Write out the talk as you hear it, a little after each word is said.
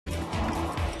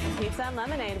Keeps that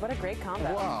lemonade. What a great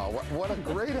combo. Wow, what a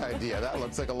great idea. That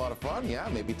looks like a lot of fun. Yeah,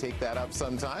 maybe take that up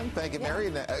sometime. Thank you, Mary.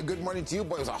 And, good morning to you.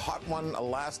 Boy, it was a hot one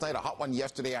last night, a hot one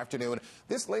yesterday afternoon.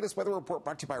 This latest weather report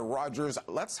brought to you by Rogers.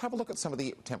 Let's have a look at some of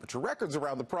the temperature records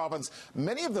around the province.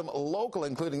 Many of them local,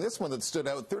 including this one that stood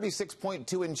out,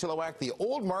 36.2 in Chilliwack. The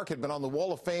old mark had been on the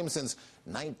Wall of Fame since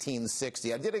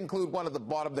 1960. I did include one at the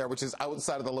bottom there, which is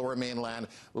outside of the Lower Mainland.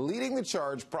 Leading the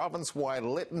charge, province-wide,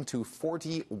 Lytton to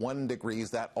 41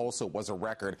 degrees. That also was a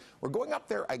record. We're going up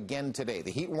there again today.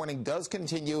 The heat warning does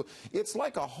continue. It's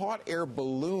like a hot air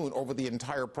balloon over the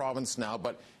entire province now,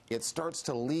 but it starts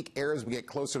to leak air as we get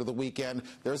closer to the weekend.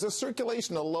 There's a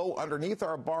circulation of low underneath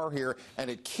our bar here, and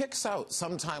it kicks out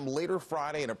sometime later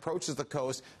Friday and approaches the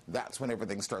coast. That's when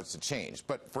everything starts to change.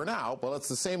 But for now, well, it's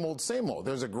the same old, same old.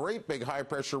 There's a great big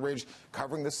high-pressure ridge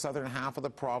covering the southern half of the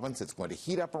province. It's going to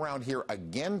heat up around here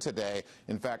again today.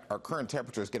 In fact, our current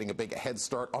temperature is getting a big head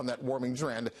start on that warming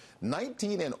trend.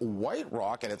 19 in White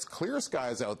Rock, and it's clear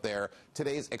skies out there.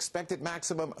 Today's expected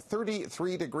maximum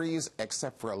 33 degrees,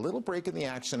 except for a little break in the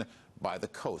action by the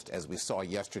coast, as we saw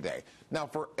yesterday. Now,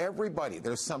 for everybody,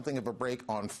 there's something of a break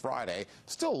on Friday.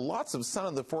 Still lots of sun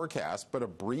in the forecast, but a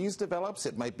breeze develops.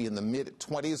 It might be in the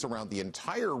mid-20s around the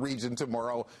entire region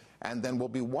tomorrow. And then we'll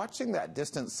be watching that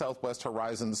distant southwest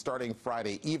horizon starting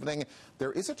Friday evening.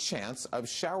 There is a chance of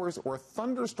showers or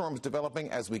thunderstorms developing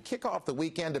as we kick off the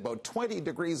weekend, about 20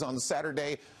 degrees on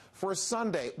Saturday. For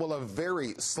Sunday, well, a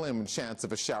very slim chance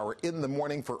of a shower in the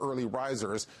morning for early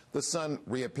risers. The sun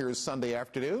reappears Sunday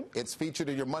afternoon. It's featured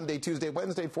in your Monday, Tuesday,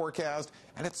 Wednesday forecast,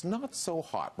 and it's not so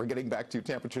hot. We're getting back to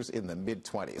temperatures in the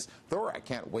mid-20s. Though I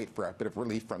can't wait for a bit of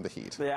relief from the heat.